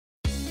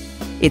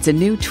It's a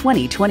new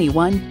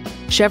 2021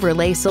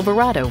 Chevrolet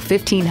Silverado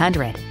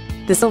 1500.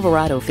 The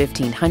Silverado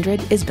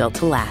 1500 is built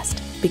to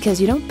last because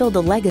you don't build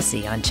a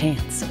legacy on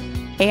chance.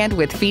 And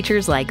with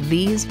features like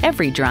these,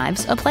 every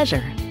drive's a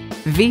pleasure.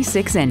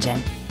 V6 engine,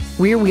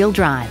 rear-wheel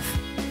drive,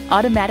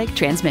 automatic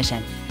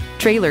transmission,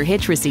 trailer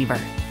hitch receiver,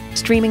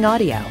 streaming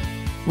audio,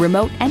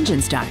 remote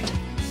engine start,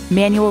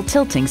 manual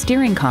tilting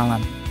steering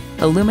column,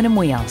 aluminum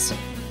wheels,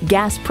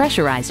 gas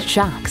pressurized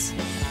shocks,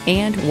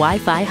 and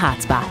Wi-Fi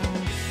hotspot.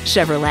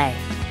 Chevrolet,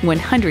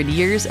 100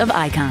 years of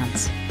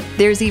icons.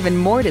 There's even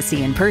more to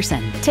see in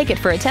person. Take it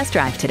for a test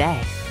drive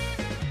today.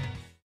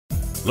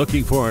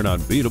 Looking for an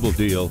unbeatable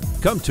deal?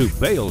 Come to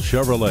Bale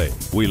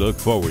Chevrolet. We look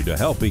forward to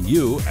helping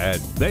you at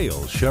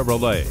Bale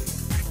Chevrolet.